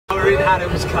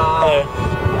Adam's car.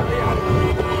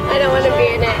 I don't want to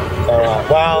be in it. Alright,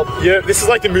 well, yeah, this is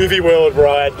like the movie world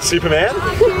ride. Superman,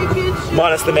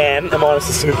 minus the man and minus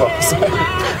the super. So.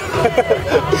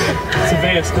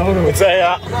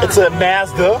 It's a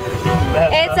Mazda.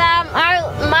 It's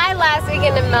my last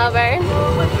weekend in Melbourne.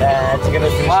 It's gonna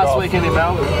finish Last off. weekend in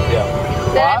Melbourne. Yeah.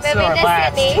 Then Last I'm moving or to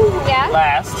last? Sydney. Yeah.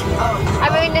 Last.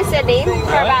 I'm moving to Sydney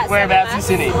for about 7 Whereabouts in months.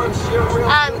 Sydney?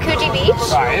 Coogee Beach.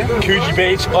 Sorry. Coogee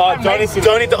Beach. Oh,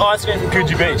 don't eat the ice cream from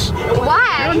Coogee Beach.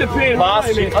 Why?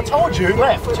 Last year, I told you, turn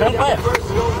left.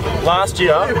 Last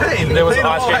year, there was an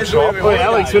ice cream shop. Wait,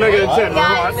 Alex, we're not going to turn You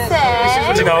guys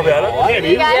said. Do you know about it?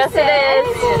 You guys said.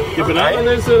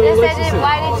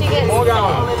 Why did you get?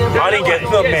 I didn't get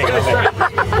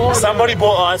nothing. Somebody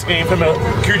bought ice cream from a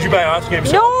Coogee Bay ice cream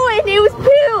shop. No, and it was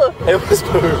poo. It was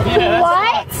poo. Yeah,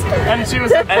 What? and she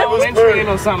was a parliamentarian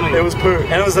or something. It was poo.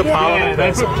 And it was a parliament they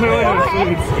person. put poo in her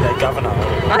food. Yeah, governor.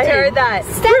 I heard that.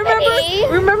 Stephanie.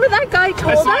 Remember that guy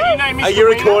told That's like, us? you know, Mr. Are you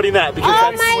Wiener? recording that? Because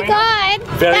Oh that's my God!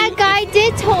 Very- That guy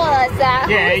did tell us that.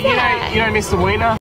 Yeah, Who's that? you know Mr. Wiener?